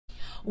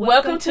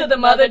Welcome to the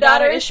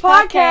Mother-Daughter-ish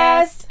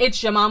podcast.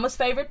 It's your mama's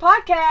favorite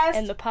podcast.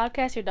 And the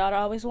podcast your daughter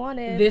always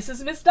wanted. This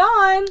is Miss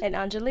Dawn. And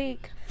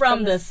Angelique.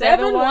 From the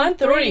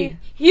 713.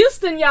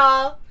 Houston,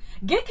 y'all.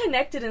 Get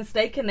connected and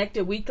stay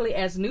connected weekly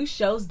as new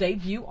shows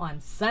debut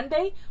on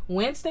Sunday,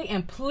 Wednesday,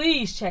 and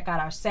please check out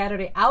our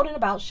Saturday Out and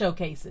About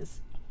showcases.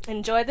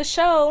 Enjoy the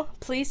show.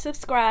 Please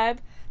subscribe,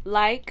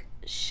 like,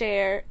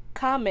 share,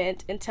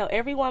 comment, and tell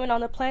every woman on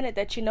the planet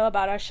that you know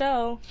about our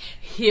show.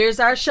 Here's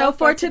our show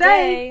for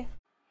today.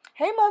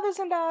 Hey mothers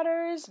and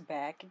daughters,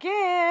 back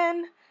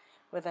again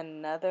with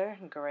another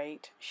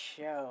great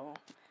show.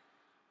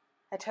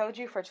 I told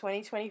you for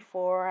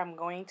 2024 I'm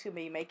going to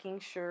be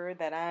making sure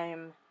that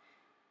I'm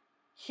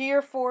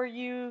here for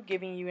you,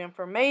 giving you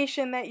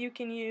information that you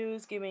can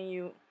use, giving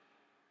you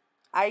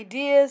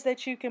ideas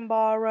that you can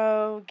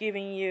borrow,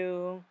 giving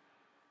you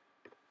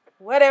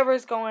whatever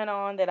is going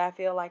on that I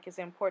feel like is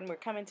important. We're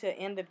coming to the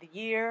end of the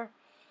year.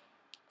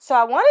 So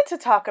I wanted to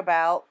talk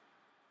about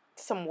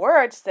some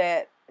words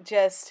that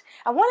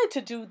I wanted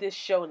to do this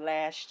show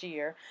last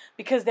year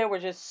because there were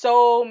just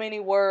so many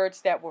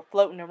words that were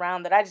floating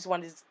around that I just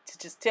wanted to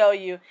just tell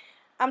you,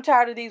 I'm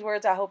tired of these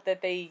words. I hope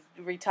that they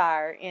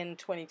retire in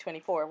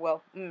 2024.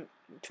 Well,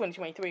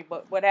 2023.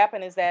 But what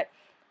happened is that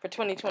for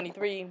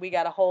 2023, we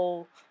got a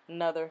whole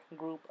another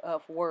group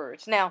of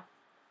words. Now,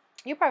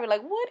 you're probably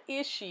like, what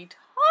is she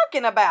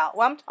talking about?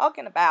 What I'm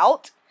talking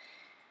about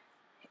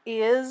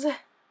is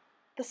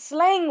the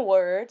slang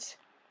words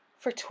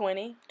for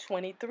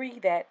 2023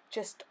 that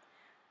just,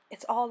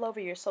 it's all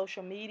over your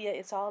social media.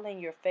 It's all in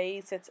your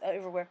face. It's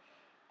everywhere.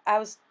 I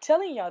was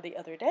telling y'all the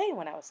other day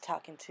when I was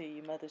talking to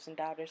you mothers and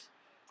daughters,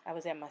 I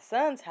was at my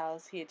son's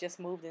house. He had just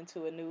moved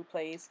into a new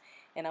place,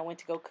 and I went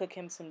to go cook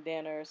him some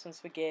dinner, some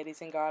spaghettis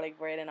and garlic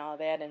bread and all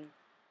that, and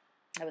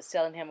I was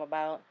telling him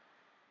about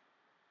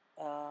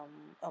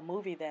a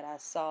movie that I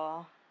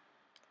saw.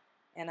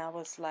 And I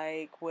was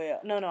like, well,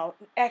 no.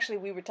 Actually,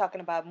 we were talking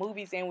about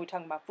movies and we were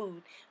talking about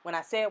food. When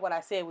I said what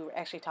I said, we were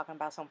actually talking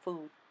about some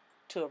food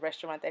to a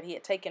restaurant that he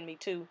had taken me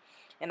to.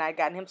 And I had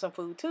gotten him some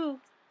food, too.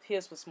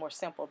 His was more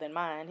simple than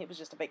mine. It was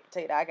just a baked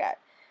potato. I got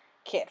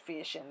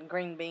catfish and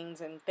green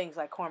beans and things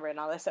like cornbread and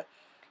all that stuff.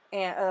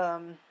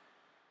 And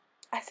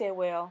I said,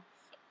 well,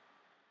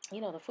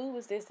 the food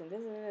was this and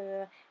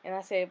this. And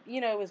I said,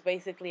 it was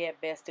basically at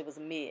best, it was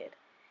mid.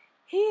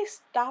 He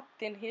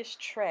stopped in his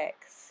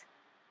tracks.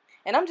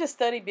 And I'm just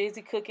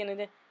busy cooking,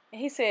 and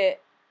he said,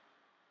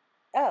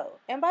 oh,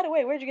 and by the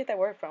way, where'd you get that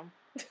word from?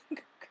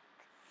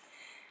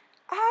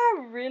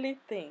 I really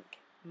think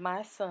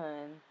my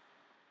son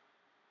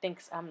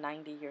thinks I'm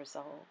 90 years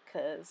old,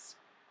 because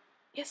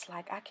it's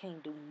like I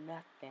can't do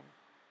nothing.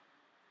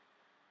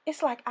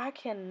 It's like I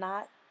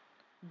cannot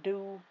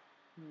do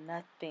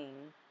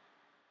nothing.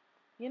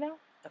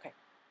 Okay.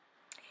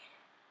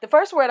 The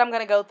first word I'm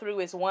going to go through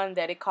is one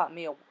that it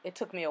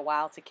took me a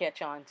while to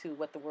catch on to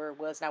what the word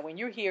was. Now, when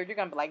you're here, you're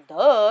going to be like,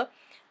 duh.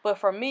 But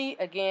for me,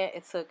 again,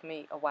 it took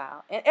me a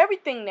while. And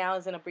everything now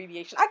is an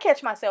abbreviation. I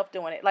catch myself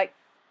doing it. Like,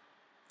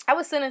 I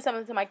was sending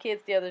something to my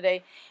kids the other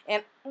day.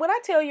 And when I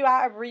tell you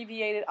I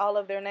abbreviated all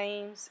of their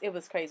names, it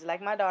was crazy.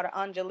 Like my daughter,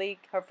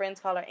 Angelique, her friends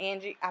call her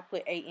Angie. I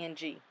put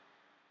A-N-G.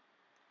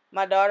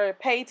 My daughter,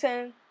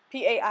 Peyton,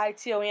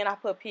 P-A-I-T-O-N. I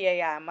put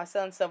P-A-I. My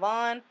son,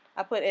 Savon,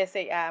 I put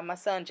S-A-I. My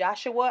son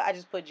Joshua, I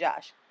just put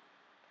Josh.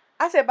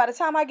 I said, by the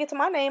time I get to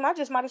my name, I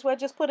just might as well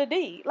just put a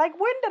D. Like,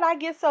 when did I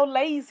get so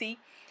lazy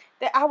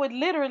that I would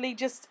literally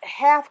just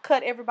half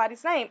cut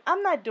everybody's name?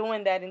 I'm not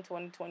doing that in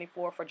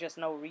 2024 for just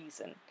no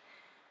reason.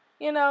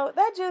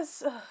 That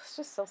it's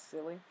just so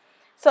silly.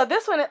 So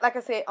this one, like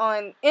I said,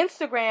 on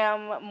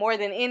Instagram, more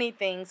than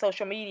anything,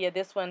 social media,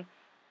 this one,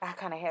 I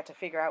kind of had to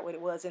figure out what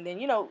it was. And then,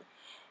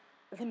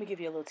 let me give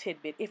you a little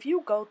tidbit. If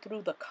you go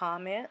through the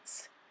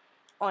comments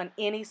on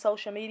any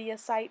social media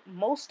site,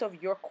 most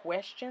of your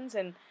questions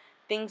and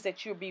things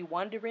that you'll be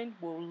wondering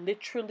will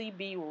literally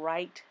be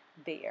right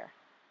there.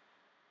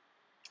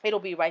 It'll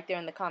be right there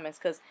in the comments,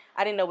 because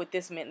I didn't know what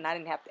this meant and I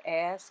didn't have to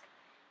ask.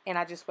 And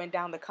I just went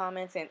down the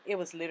comments and it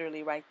was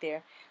literally right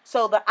there.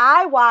 So the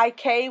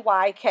IYKYK,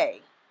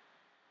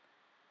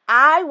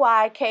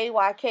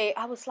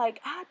 I was like,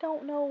 I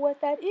don't know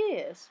what that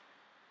is.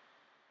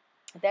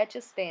 That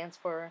just stands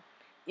for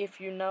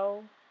if you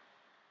know,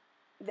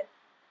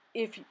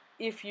 if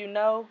you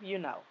know, you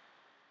know.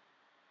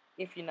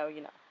 If you know,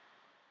 you know.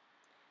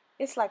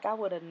 It's like I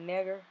would have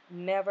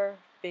never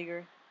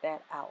figured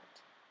that out.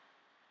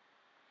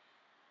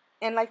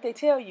 And like they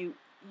tell you,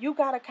 you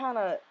got to kind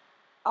of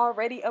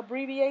already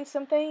abbreviate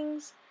some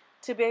things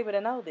to be able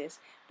to know this.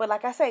 But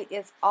like I say,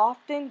 it's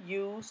often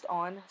used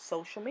on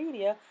social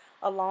media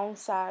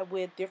alongside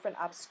with different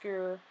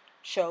obscure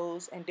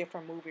shows and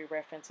different movie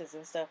references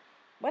and stuff.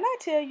 When I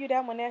tell you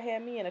that one that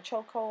had me in a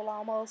chokehold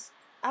almost,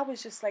 I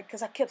was just like,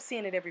 because I kept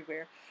seeing it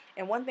everywhere.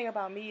 And one thing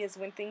about me is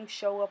when things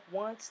show up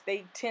once,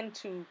 they tend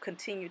to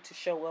continue to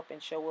show up,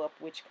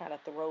 which kind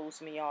of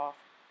throws me off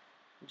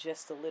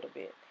just a little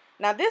bit.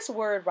 Now, this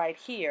word right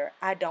here,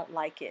 I don't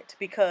like it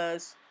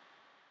because,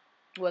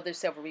 well, there's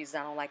several reasons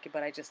I don't like it,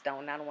 but I just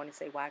don't. And I don't want to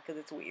say why because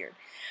it's weird.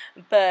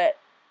 But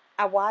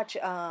I watch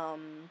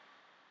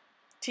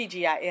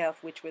TGIF,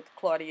 which with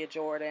Claudia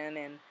Jordan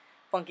and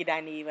Funky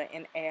Dineva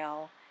and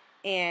Al,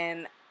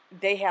 and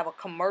they have a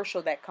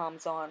commercial that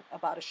comes on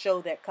about a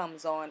show that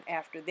comes on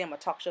after them, a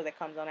talk show that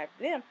comes on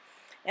after them.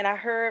 And I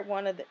heard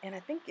one of the, and I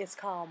think it's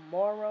called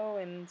Morrow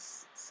and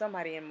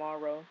somebody in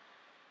Morrow.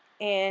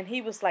 And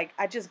he was like,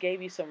 I just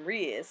gave you some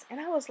Riz. And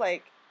I was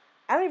like,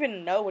 I don't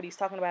even know what he's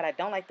talking about. I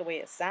don't like the way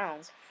it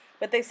sounds.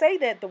 But they say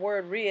that the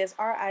word Riz,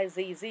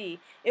 R-I-Z-Z,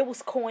 it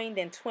was coined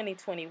in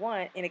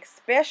 2021. And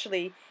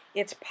especially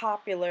it's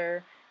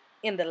popular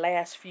in the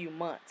last few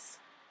months.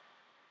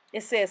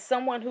 It says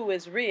someone who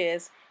is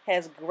Riz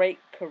has great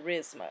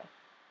charisma.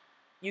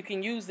 You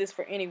can use this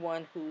for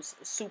anyone who's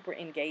super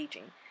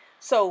engaging.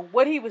 So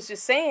what he was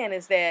just saying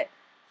is that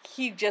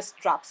he just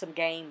dropped some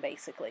game,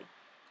 basically.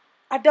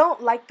 I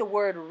don't like the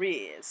word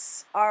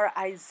Riz,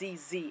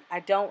 R-I-Z-Z. I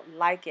don't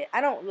like it.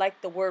 I don't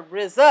like the word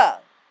RZA,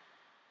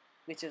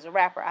 which is a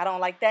rapper. I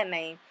don't like that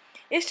name.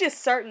 It's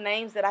just certain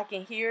names that I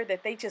can hear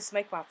that they just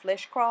make my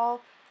flesh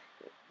crawl.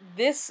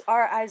 This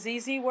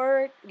R-I-Z-Z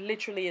word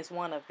literally is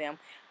one of them.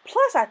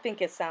 Plus, I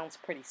think it sounds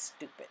pretty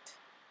stupid.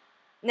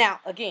 Now,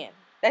 again,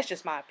 that's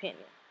just my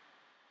opinion.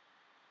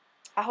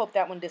 I hope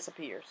that one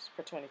disappears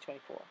for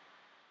 2024.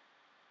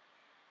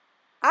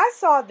 I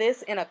saw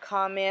this in a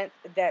comment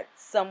that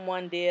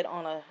someone did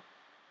on a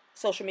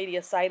social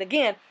media site.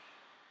 Again,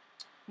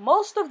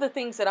 most of the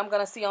things that I'm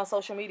going to see on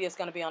social media is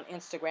going to be on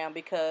Instagram,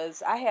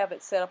 because I have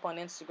it set up on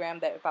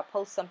Instagram that if I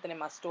post something in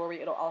my story,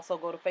 it'll also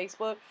go to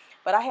Facebook.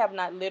 But I have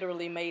not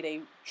literally made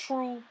a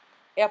true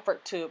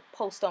effort to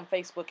post on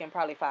Facebook in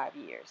probably 5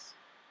 years.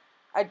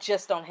 I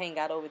just don't hang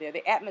out over there.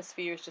 The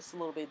atmosphere is just a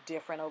little bit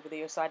different over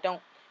there, so I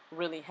don't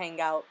really hang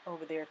out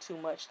over there too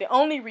much. The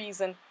only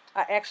reason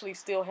I actually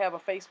still have a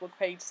Facebook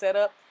page set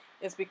up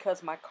is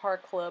because my car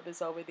club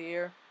is over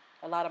there.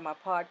 A lot of my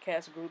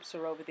podcast groups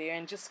are over there,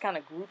 and just kind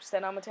of groups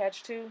that I'm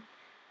attached to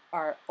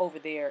are over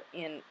there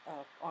in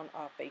on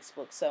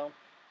Facebook. So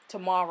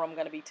tomorrow I'm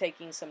going to be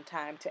taking some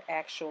time to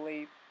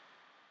actually,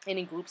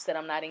 any groups that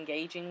I'm not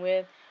engaging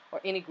with,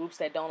 or any groups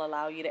that don't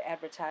allow you to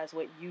advertise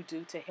what you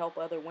do to help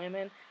other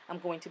women, I'm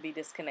going to be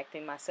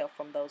disconnecting myself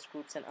from those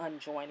groups and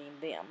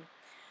unjoining them.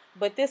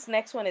 But this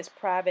next one is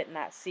private,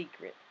 not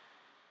secret.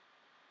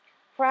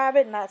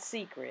 Private, not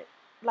secret.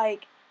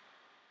 Like,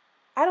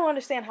 I don't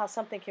understand how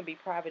something can be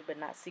private but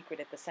not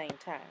secret at the same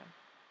time.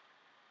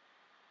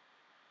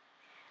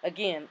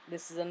 Again,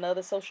 this is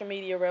another social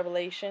media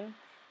revelation,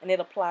 and it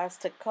applies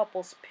to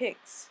couples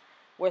pics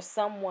where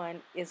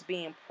someone is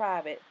being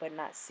private but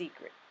not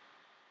secret.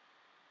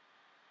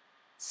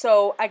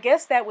 So I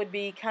guess that would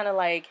be kind of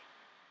like,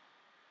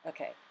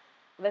 okay,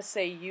 let's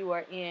say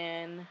you're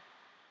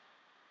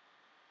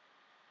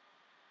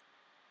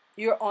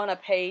on a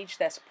page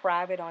that's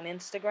private on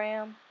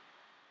Instagram,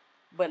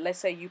 but let's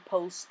say you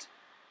post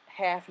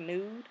half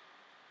nude.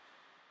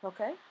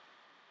 Okay,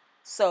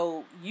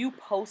 so you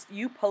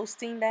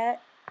posting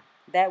that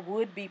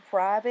would be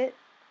private,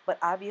 but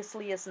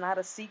obviously it's not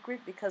a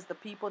secret, because the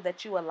people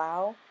that you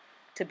allow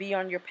to be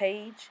on your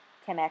page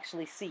can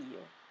actually see you.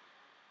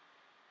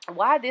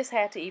 Why this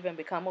had to even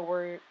become a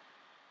word,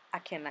 I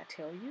cannot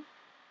tell you,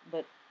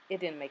 but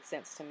it didn't make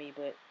sense to me.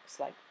 But it's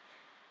like,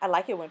 I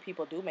like it when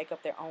people do make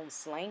up their own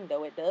slang,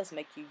 though. It does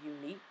make you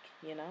unique,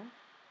 you know.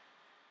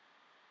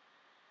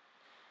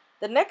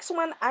 The next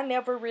one, I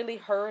never really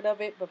heard of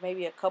it, but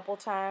maybe a couple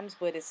times,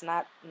 but it's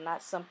not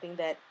something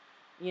that,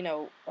 you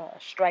know,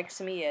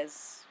 strikes me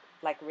as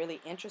like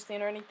really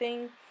interesting or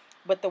anything.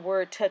 But the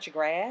word touch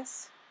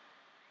grass,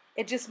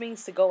 it just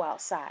means to go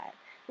outside.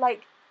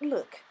 Like,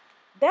 look,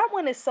 that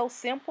one is so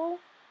simple.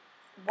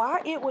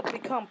 Why it would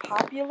become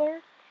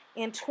popular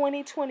in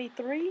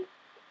 2023,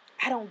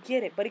 I don't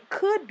get it. But it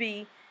could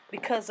be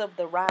because of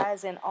the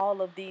rise in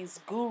all of these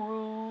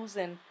gurus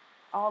and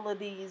all of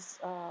these,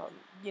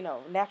 you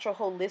know, natural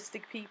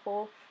holistic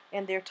people.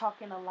 And they're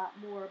talking a lot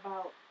more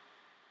about,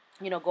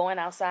 you know, going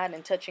outside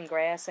and touching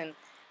grass and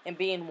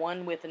being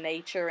one with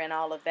nature and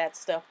all of that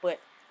stuff. But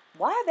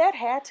why that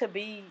had to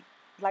be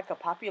like a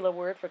popular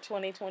word for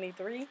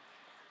 2023,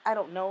 I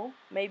don't know.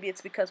 Maybe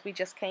it's because we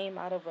just came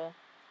out of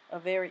a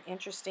very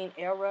interesting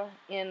era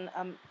in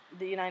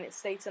the United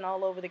States and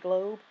all over the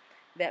globe,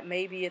 that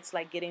maybe it's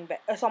like getting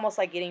back. It's almost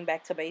like getting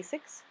back to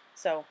basics.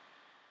 So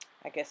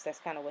I guess that's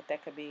kind of what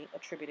that could be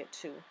attributed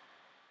to.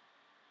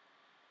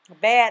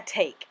 Bad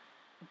take.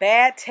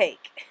 Bad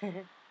take.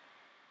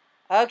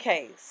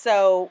 Okay,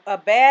 so a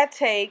bad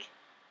take,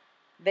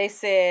 they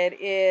said,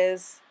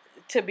 is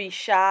to be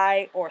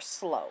shy or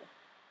slow.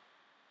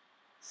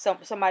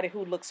 Somebody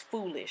who looks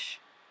foolish.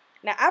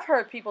 Now, I've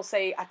heard people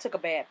say, I took a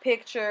bad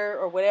picture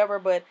or whatever,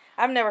 but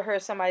I've never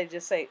heard somebody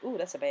just say, ooh,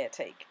 that's a bad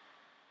take.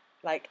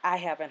 Like, I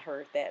haven't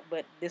heard that,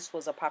 but this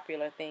was a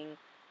popular thing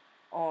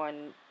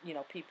on, you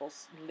know,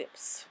 people's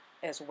lips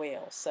as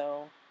well.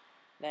 So,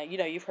 now, you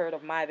know, you've heard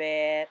of my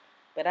bad,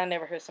 but I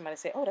never heard somebody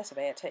say, oh, that's a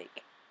bad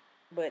take.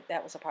 But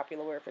that was a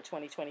popular word for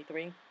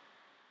 2023.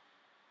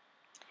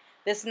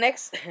 This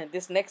next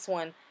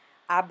one,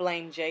 I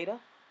blame Jada.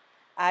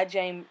 I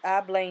blame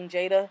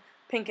Jada.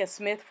 Pinkett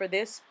Smith for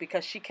this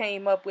because she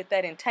came up with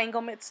that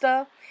entanglement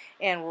stuff.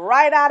 And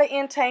right out of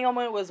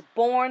entanglement was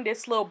born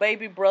this little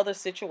baby brother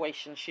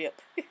situationship.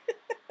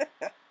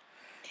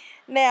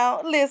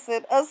 Now,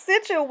 listen, a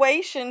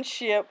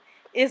situationship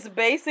is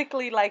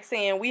basically like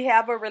saying we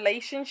have a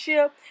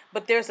relationship,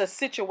 but there's a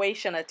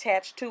situation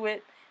attached to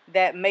it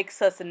that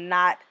makes us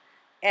not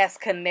as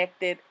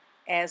connected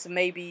as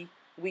maybe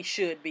we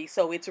should be.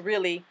 So it's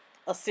really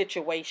a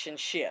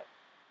situationship.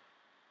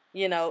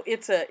 You know,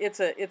 it's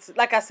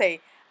like I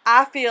say,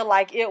 I feel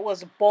like it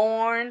was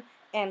born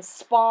and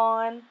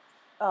spawned.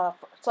 So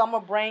I'm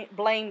gonna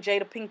blame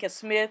Jada Pinkett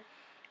Smith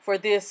for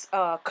this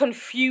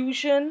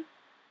confusion.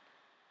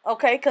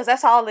 Okay, because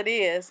that's all it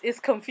is. It's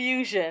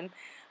confusion.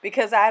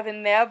 Because I've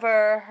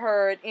never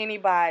heard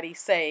anybody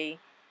say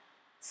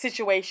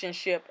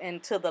situationship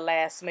until the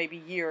last maybe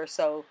year or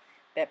so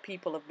that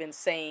people have been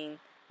saying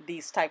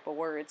these type of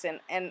words.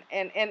 And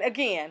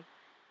again,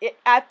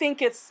 I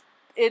think it's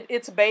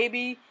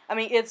baby. I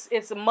mean,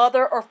 it's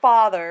mother or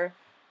father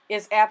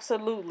is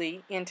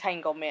absolutely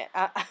entanglement.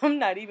 I'm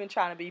not even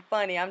trying to be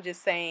funny. I'm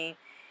just saying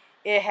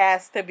it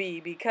has to be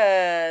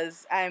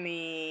because, I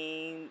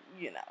mean,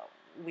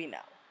 we know.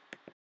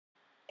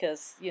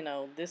 Because,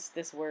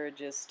 this word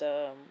just,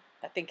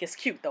 I think it's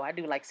cute, though. I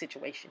do like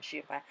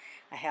situationship.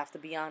 I have to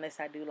be honest.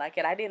 I do like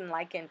it. I didn't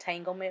like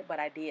entanglement, but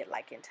I did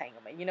like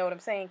entanglement. You know what I'm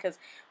saying? Because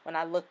when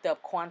I looked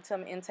up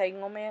quantum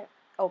entanglement,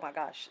 oh my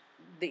gosh,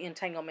 the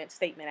entanglement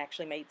statement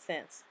actually made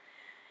sense.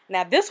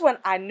 Now, this one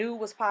I knew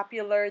was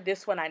popular.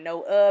 This one I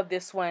know of.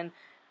 This one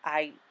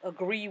I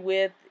agree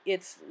with.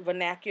 It's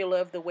vernacular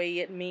of the way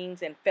it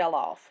means, and fell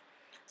off.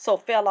 So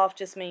fell off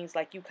just means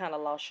like you kind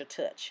of lost your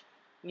touch.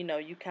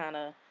 You kind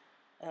of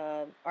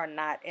are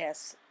not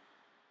as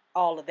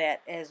all of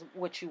that as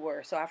what you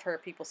were. So I've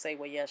heard people say,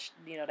 well, yes,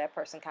 that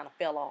person kind of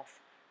fell off.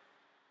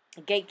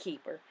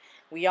 Gatekeeper.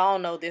 We all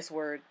know this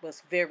word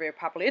was very, very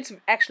popular. It's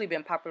actually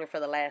been popular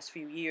for the last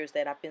few years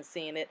that I've been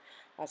seeing it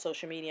on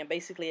social media. And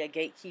basically a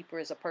gatekeeper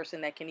is a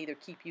person that can either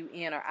keep you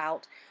in or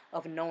out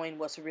of knowing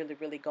what's really,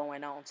 really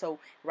going on. So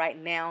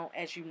right now,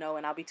 as you know,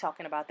 and I'll be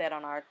talking about that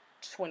on our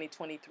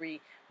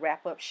 2023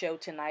 wrap-up show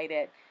tonight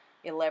at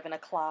 11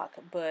 o'clock,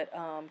 but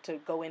to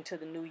go into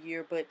the new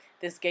year. But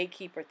this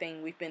gatekeeper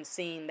thing, we've been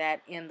seeing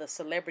that in the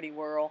celebrity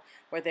world,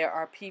 where there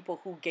are people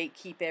who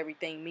gatekeep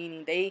everything,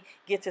 meaning they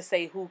get to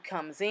say who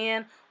comes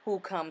in, who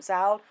comes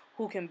out,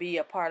 who can be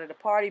a part of the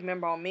party.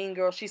 Remember on Mean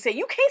Girls, she said,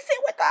 you can't sit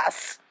with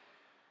us.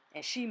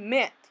 And she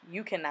meant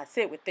you cannot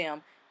sit with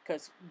them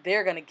because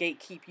they're going to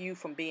gatekeep you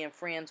from being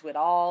friends with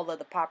all of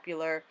the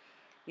popular,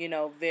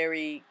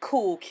 very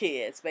cool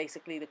kids,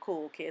 basically the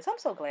cool kids. I'm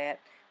so glad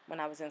when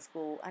I was in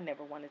school, I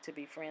never wanted to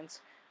be friends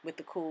with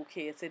the cool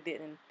kids. It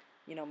didn't,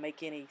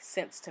 make any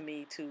sense to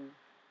me to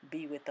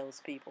be with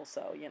those people.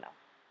 So,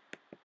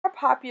 More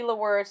popular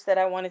words that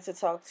I wanted to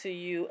talk to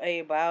you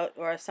about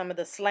are some of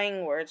the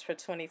slang words for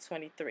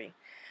 2023.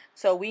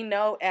 So we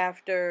know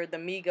after the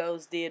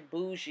Migos did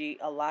Bougie,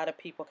 a lot of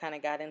people kind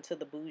of got into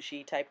the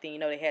bougie type thing.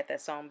 They had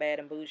that song Bad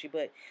and Bougie,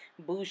 but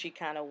bougie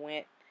kind of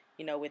went,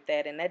 with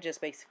that. And that just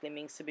basically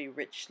means to be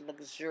rich,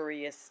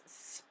 luxurious,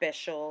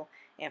 special,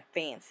 and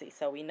fancy.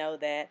 So we know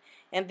that.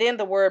 And then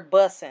the word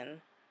bussin'.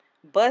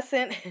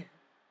 Bussin',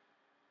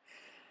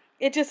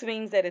 it just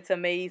means that it's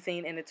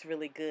amazing and it's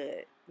really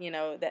good.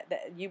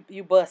 That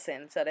you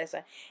bussin'. So that's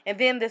a, and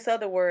then this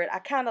other word, I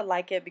kind of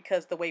like it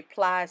because the way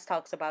Plies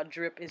talks about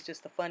Drip is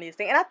just the funniest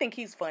thing. And I think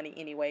he's funny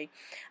anyway.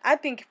 I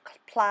think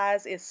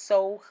Plies is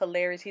so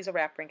hilarious. He's a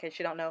rapper in case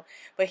you don't know.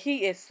 But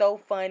he is so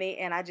funny,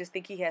 and I just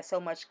think he has so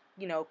much,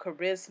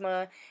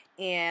 charisma.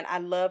 And I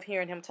love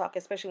hearing him talk,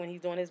 especially when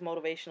he's doing his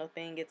motivational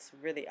thing. It's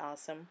really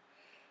awesome.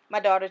 My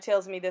daughter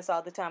tells me this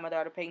all the time. My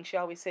daughter Peyton, she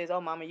always says, oh,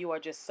 Mama, you are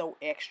just so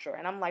extra.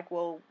 And I'm like,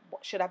 well,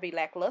 should I be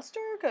lackluster?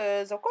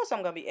 Because, of course,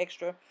 I'm going to be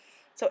extra.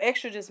 So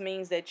extra just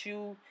means that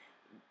you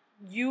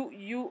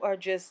are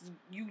just,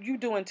 you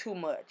doing too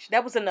much.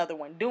 That was another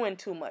one, doing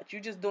too much.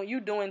 You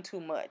doing too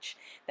much.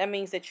 That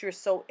means that you're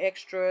so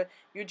extra.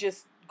 You're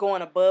just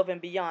going above and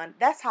beyond.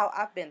 That's how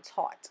I've been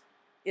taught,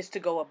 is to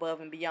go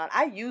above and beyond.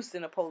 I used the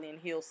Napoleon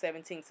Hill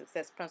 17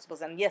 Success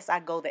Principles. And, yes, I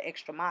go the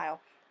extra mile.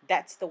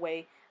 That's the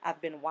way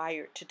I've been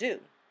wired to do.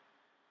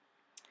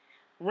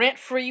 Rent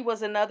free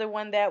was another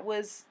one that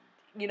was,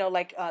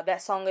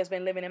 that song has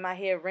been living in my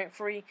head, rent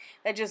free.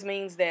 That just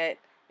means that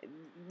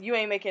you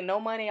ain't making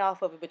no money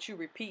off of it, but you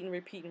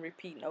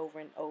repeating over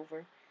and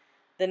over.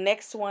 The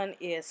next one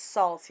is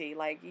salty.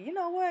 Like, you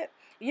know what?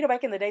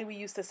 Back in the day we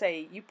used to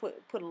say you put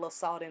a little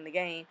salt in the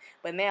game,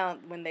 but now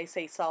when they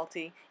say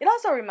salty, it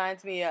also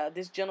reminds me of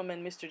this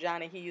gentleman, Mr.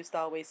 Johnny. He used to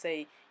always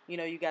say,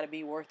 you got to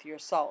be worth your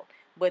salt.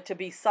 But to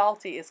be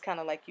salty is kind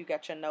of like you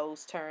got your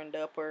nose turned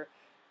up, or,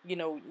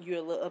 you're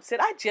a little upset.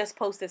 I just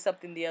posted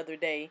something the other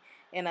day,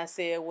 and I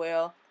said,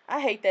 well,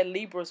 I hate that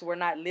Libras were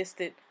not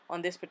listed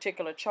on this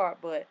particular chart,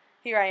 but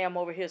here I am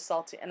over here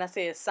salty. And I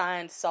said,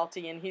 signed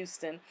Salty in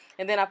Houston.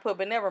 And then I put,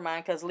 but never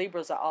mind, because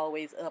Libras are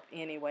always up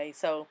anyway.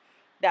 So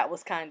that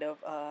was kind of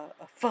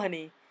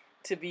funny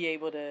to be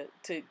able to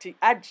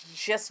I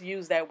just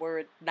used that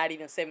word, not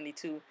even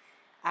 72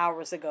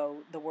 hours ago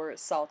the word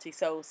salty.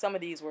 So some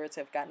of these words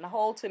have gotten a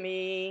hold to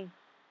me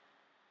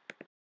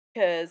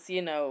because,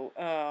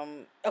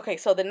 okay,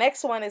 so the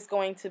next one is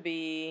going to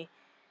be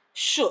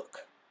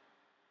shook.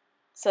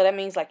 So that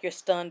means like you're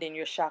stunned and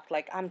you're shocked.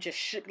 Like I'm just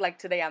shook. Like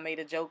today I made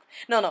a joke.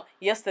 No,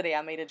 yesterday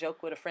I made a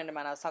joke with a friend of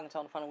mine. I was talking to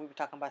on the phone and we were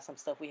talking about some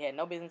stuff we had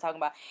no business talking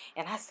about.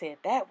 And I said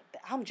that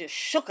I'm just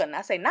shooken.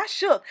 I say not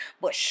shook,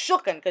 but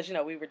shooken because,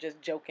 we were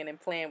just joking and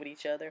playing with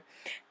each other.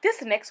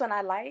 This next one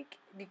I like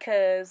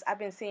because I've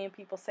been seeing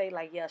people say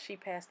like, yeah, she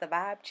passed the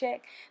vibe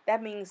check.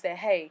 That means that,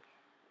 hey,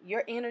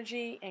 your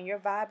energy and your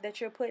vibe that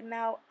you're putting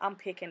out, I'm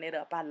picking it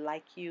up. I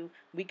like you.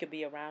 We could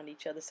be around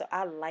each other. So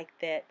I like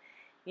that,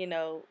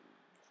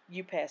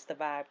 you passed the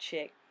vibe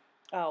check.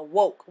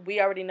 Woke. We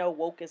already know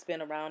woke has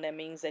been around. That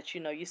means that,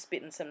 you're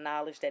spitting some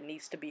knowledge that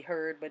needs to be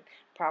heard, but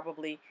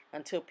probably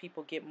until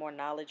people get more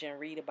knowledge and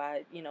read about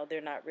it, they're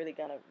not really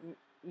going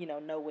to,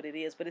 know what it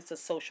is. But it's a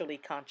socially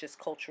conscious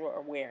cultural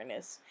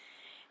awareness.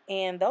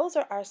 And those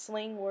are our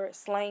slang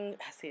words. I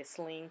said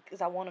sling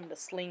because I want them to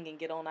sling and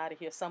get on out of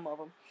here, some of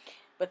them.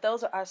 But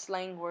those are our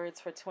slang words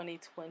for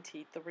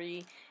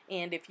 2023.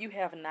 And if you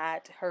have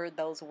not heard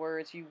those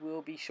words, you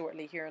will be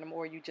shortly hearing them,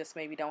 or you just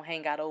maybe don't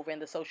hang out over in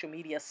the social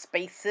media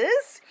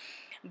spaces.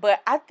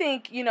 But I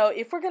think,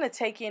 if we're going to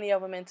take any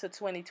of them into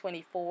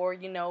 2024,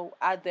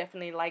 I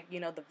definitely like,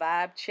 the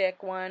vibe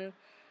check one.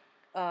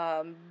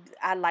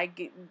 I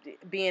like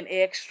being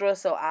extra,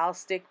 so I'll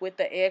stick with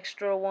the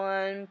extra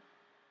one.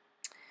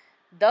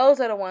 Those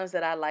are the ones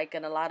that I like,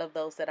 and a lot of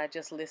those that I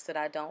just listed,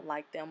 I don't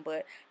like them.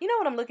 But you know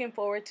what I'm looking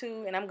forward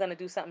to, and I'm going to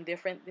do something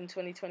different in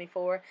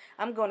 2024.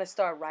 I'm going to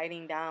start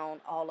writing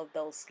down all of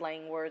those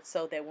slang words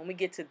so that when we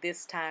get to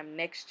this time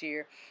next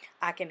year,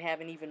 I can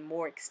have an even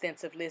more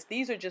extensive list.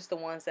 These are just the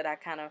ones that I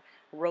kind of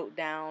wrote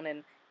down,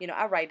 and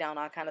I write down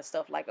all kind of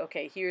stuff like,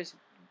 okay,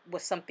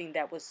 was something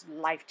that was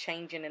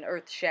life-changing and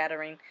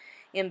earth-shattering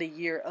in the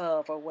year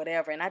of or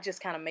whatever, and I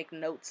just kind of make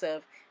notes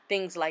of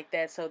things like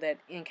that so that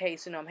in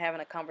case, I'm having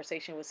a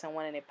conversation with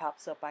someone and it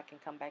pops up, I can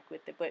come back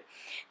with it. But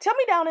tell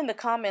me down in the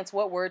comments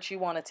what words you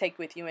want to take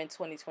with you in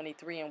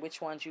 2023 and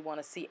which ones you want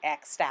to see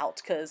axed out,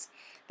 because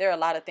there are a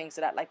lot of things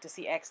that I'd like to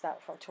see axed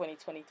out from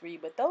 2023.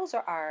 But those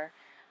are our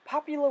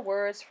popular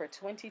words for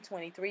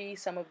 2023.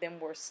 Some of them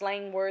were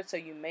slang words, so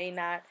you may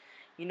not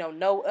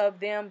know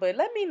of them, but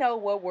let me know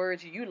what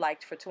words you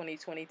liked for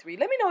 2023.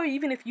 Let me know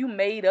even if you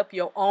made up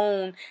your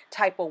own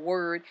type of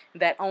word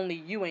that only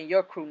you and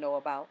your crew know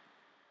about.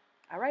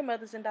 All right,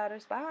 mothers and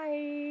daughters,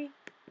 bye.